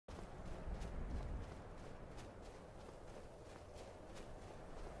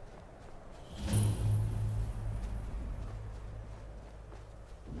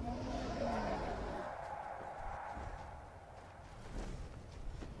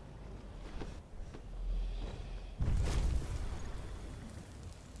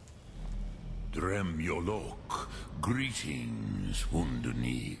Drem Yol Lok, greetings,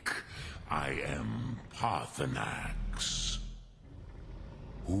 Wunderneek. I am Paarthurnax.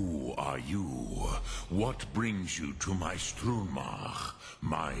 Who are you? What brings you to my Strunmach,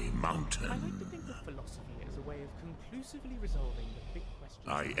 my mountain? I like to think of philosophy as a way of conclusively resolving the big questions.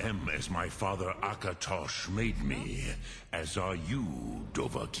 I am as my father Akatosh made me, as are you,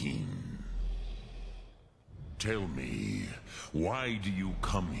 Dovahkiin. Tell me, why do you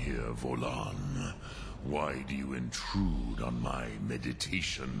come here, Volan? Why do you intrude on my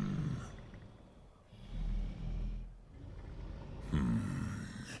meditation?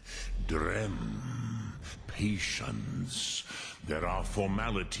 Drem, patience. There are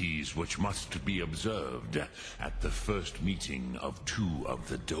formalities which must be observed at the first meeting of two of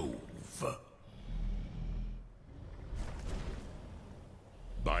the Dove.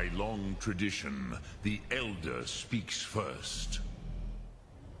 By long tradition, the Elder speaks first.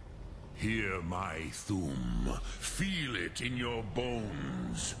 Hear my Thum. Feel it in your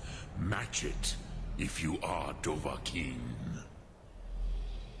bones. Match it if you are Dovahkiin.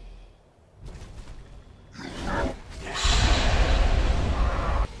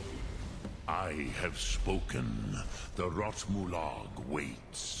 I have spoken. The Rotmulag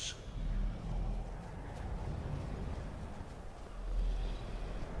waits.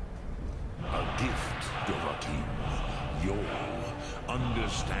 A gift, Dovahkiin. You'll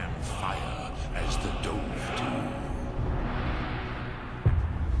understand fire as the Dove do.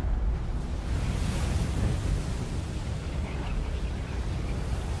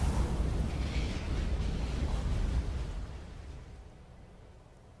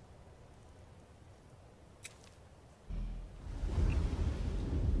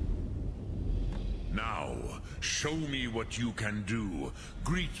 Now, show me what you can do.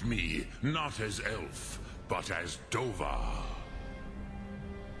 Greet me, not as elf, but as Dova.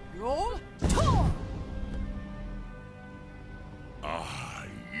 Yol Tor! Ah,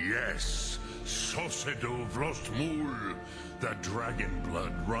 yes. Sosedo Vrostmul. The dragon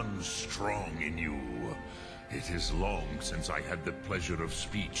blood runs strong in you. It is long since I had the pleasure of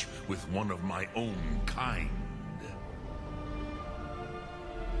speech with one of my own kind.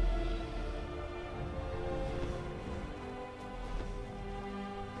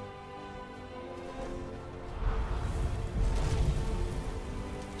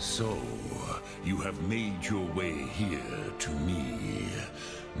 So, you have made your way here to me.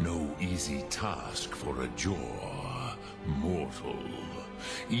 No easy task for a Jor, mortal.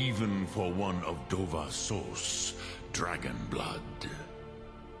 Even for one of Dovahsos, dragon blood.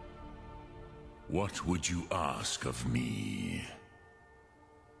 What would you ask of me?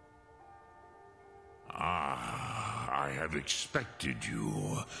 Ah, I have expected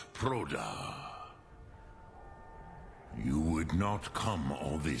you, Proda. You would not come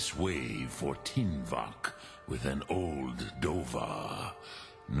all this way for Tinvak with an old Dova.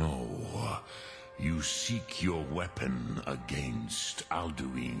 No, you seek your weapon against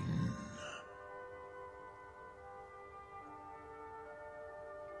Alduin.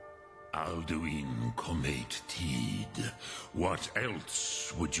 Alduin Comate Teed. What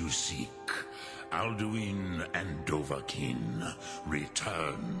else would you seek? Alduin and Dovahkiin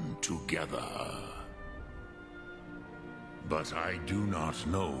return together. But I do not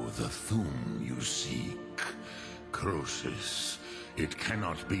know the Thum you seek. Croesus, it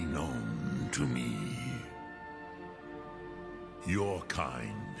cannot be known to me. Your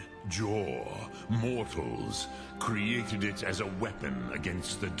kind, Jor, mortals, created it as a weapon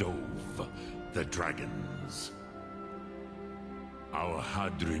against the Dove, the dragons. Our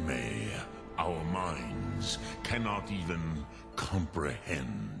Hadrime, our minds, cannot even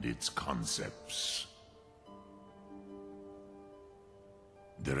comprehend its concepts.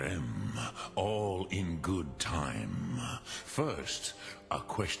 Drem, all in good time. First, a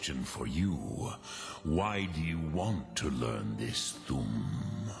question for you. Why do you want to learn this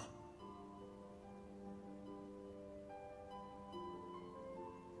Thum?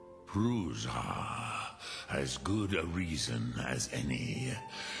 Prusa, as good a reason as any.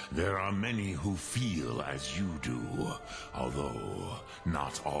 There are many who feel as you do, although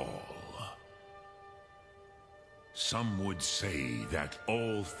not all. Some would say that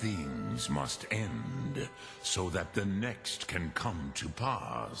all things must end, so that the next can come to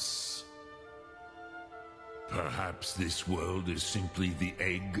pass. Perhaps this world is simply the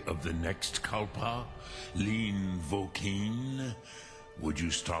egg of the next Kalpa, Lean Vokeen. Would you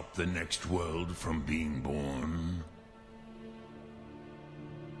stop the next world from being born?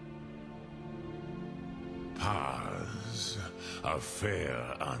 Paz, a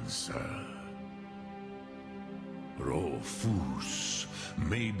fair answer. Rofus,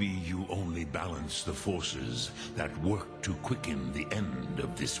 maybe you only balance the forces that work to quicken the end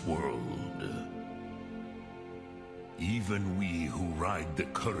of this world. Even we who ride the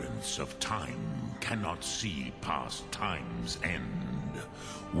currents of time cannot see past time's end.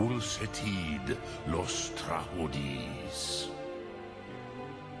 Wulsetid los trahodis.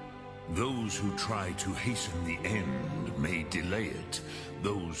 Those who try to hasten the end may delay it.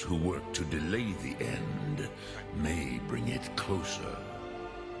 Those who work to delay the end may bring it closer.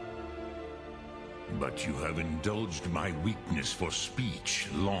 But you have indulged my weakness for speech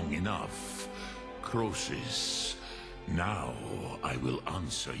long enough. Croesus, now I will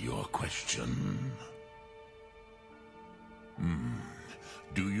answer your question.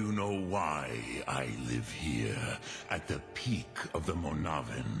 Do you know why I live here, at the peak of the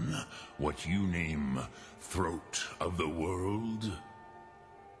Monavin, what you name Throat of the World?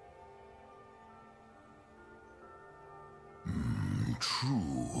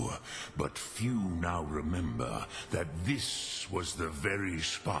 True, but few now remember that this was the very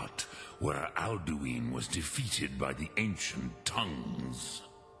spot where Alduin was defeated by the ancient tongues.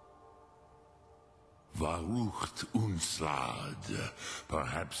 Varucht Unslad.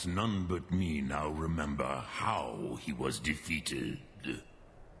 Perhaps none but me now remember how he was defeated.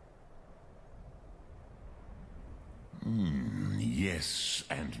 Yes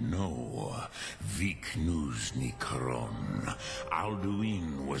and no. Viknuzny Karon.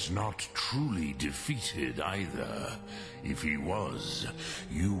 Alduin was not truly defeated either. If he was,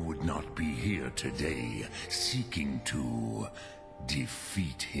 you would not be here today seeking to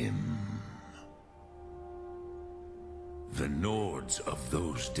defeat him. The Nords of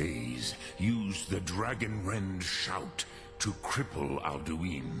those days used the Dragonrend shout to cripple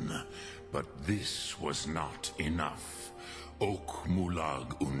Alduin, but this was not enough. Ok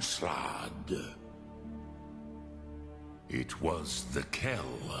Mulag Unslad. It was the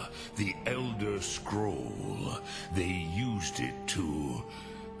Kell, the Elder Scroll. They used it to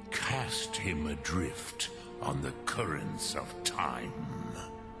cast him adrift on the currents of time.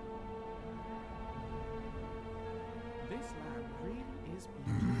 This land really is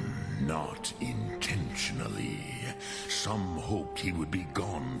beautiful. Not intentionally. Some hoped he would be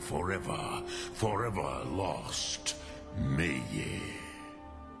gone forever, forever lost. Meye.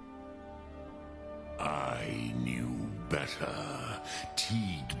 I knew better.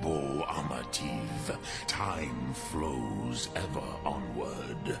 Tidbo Amativ. Time flows ever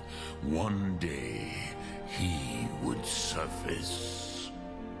onward. One day, he would surface.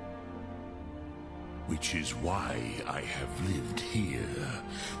 Which is why I have lived here.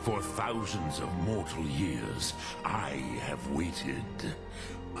 For thousands of mortal years, I have waited.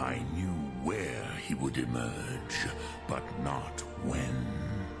 I knew where he would emerge, but not when.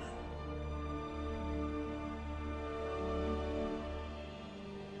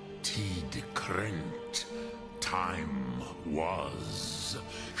 Tid Krent. Time was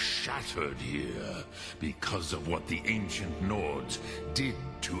shattered here because of what the ancient Nords did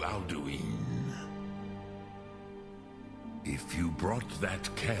to Alduin. If you brought that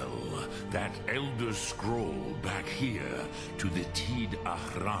Kell, that Elder Scroll back here to the Tid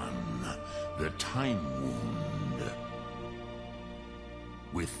Ahran, the Time Wound,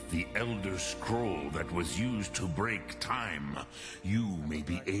 with the Elder Scroll that was used to break time, you may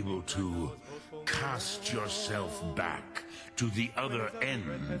be able to cast yourself back to the other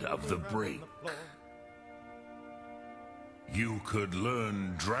end of the break. You could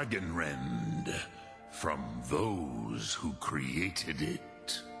learn Dragonrend from those who created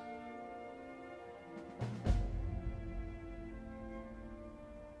it.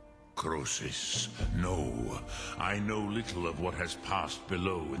 Croesus, no. I know little of what has passed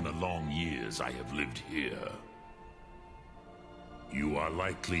below in the long years I have lived here. You are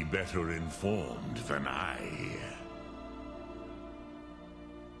likely better informed than I.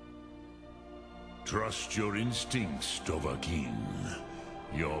 Trust your instincts, Dovahkiin.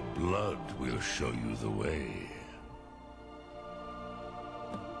 Your blood will show you the way.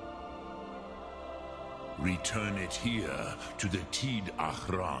 Return it here to the Tid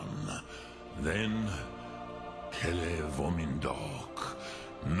Ahran. Then, Kele Vomindok.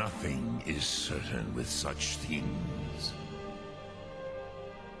 Nothing is certain with such things.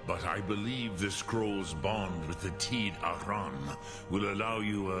 But I believe the scroll's bond with the Tid Ahran will allow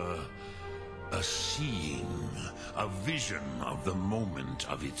you a seeing, a vision of the moment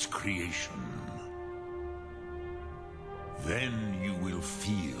of its creation. Then you will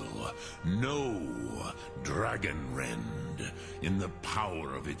feel, know Dragonrend in the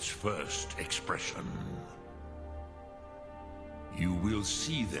power of its first expression. You will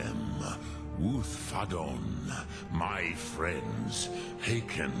see them, Wuthfadon, my friends,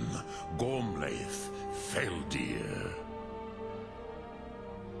 Haken, Gormlaith, Feldir.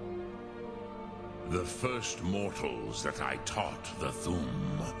 The first mortals that I taught the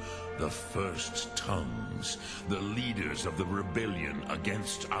Thum, the first tongues, the leaders of the rebellion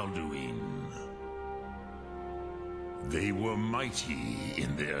against Alduin. They were mighty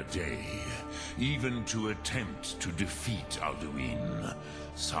in their day, even to attempt to defeat Alduin.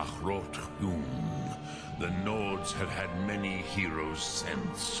 Sahrot Hum, the Nords have had many heroes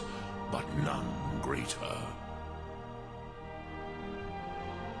since, but none greater.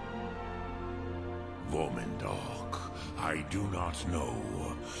 Vomendok, I do not know.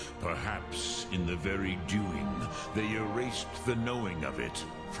 Perhaps in the very doing, they erased the knowing of it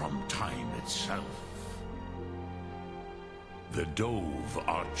from time itself. The Dove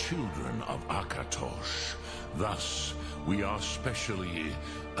are children of Akatosh. Thus, we are specially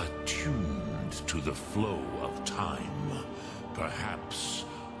attuned to the flow of time. Perhaps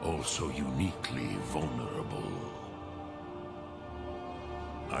also uniquely vulnerable.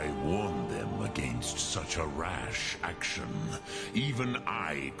 I warned them against such a rash action. Even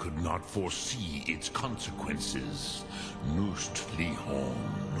I could not foresee its consequences. Nust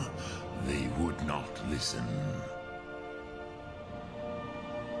Lihon, they would not listen.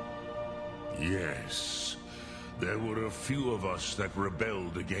 Yes, there were a few of us that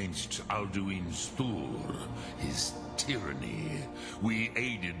rebelled against Alduin's Thur, his tyranny. We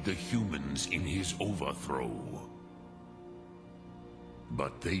aided the humans in his overthrow.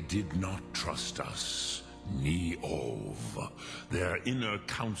 But they did not trust us, ni Ov. Their inner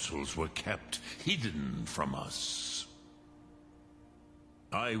counsels were kept hidden from us.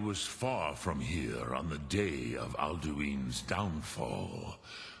 I was far from here on the day of Alduin's downfall,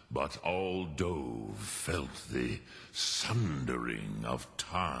 but all Dove felt the sundering of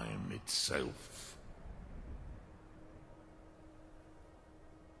time itself.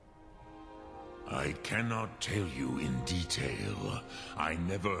 I cannot tell you in detail. I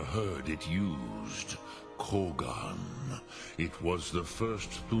never heard it used. Kogan. It was the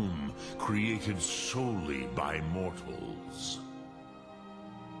first Thum created solely by mortals.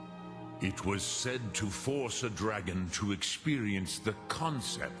 It was said to force a dragon to experience the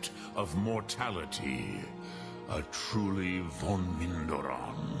concept of mortality. A truly von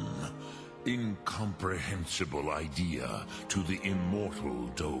Mindoran, incomprehensible idea to the immortal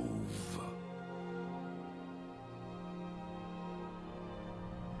Dove.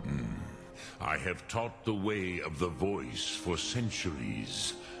 I have taught the way of the voice for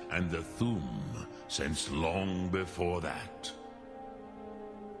centuries, and the Thum since long before that.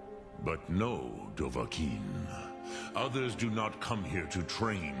 But no, Dovahkiin. Others do not come here to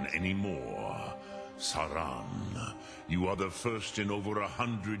train anymore. Saran, you are the first in over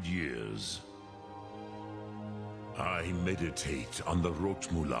 100 years. I meditate on the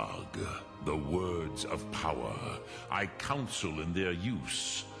Rotmulag, the words of power. I counsel in their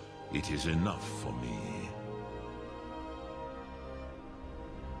use. It is enough for me.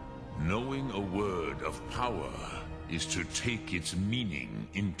 Knowing a word of power is to take its meaning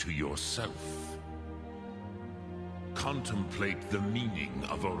into yourself. Contemplate the meaning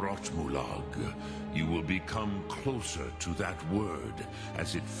of a Rotmulag. You will become closer to that word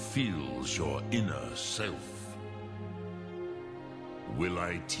as it fills your inner self. Will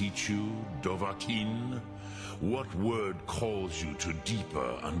I teach you, Dovahkiin? What word calls you to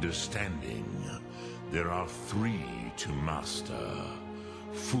deeper understanding? There are 3 to master: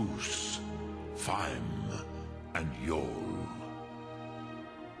 Fus, Faim, and Yol.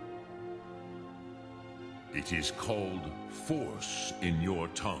 It is called force in your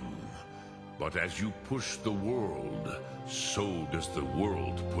tongue, but as you push the world, so does the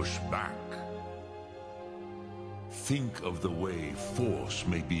world push back. Think of the way force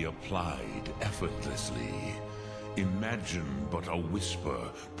may be applied effortlessly. Imagine but a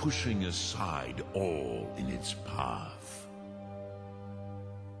whisper pushing aside all in its path.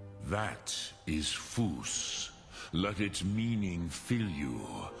 That is Fus. Let its meaning fill you.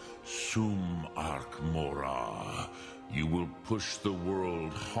 Sum Ark Mora. You will push the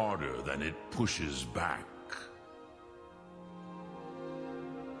world harder than it pushes back.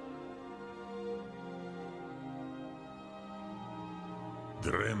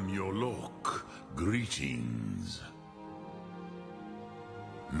 Drem Yol Lok, greetings.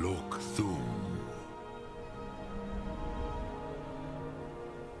 Lok Thum.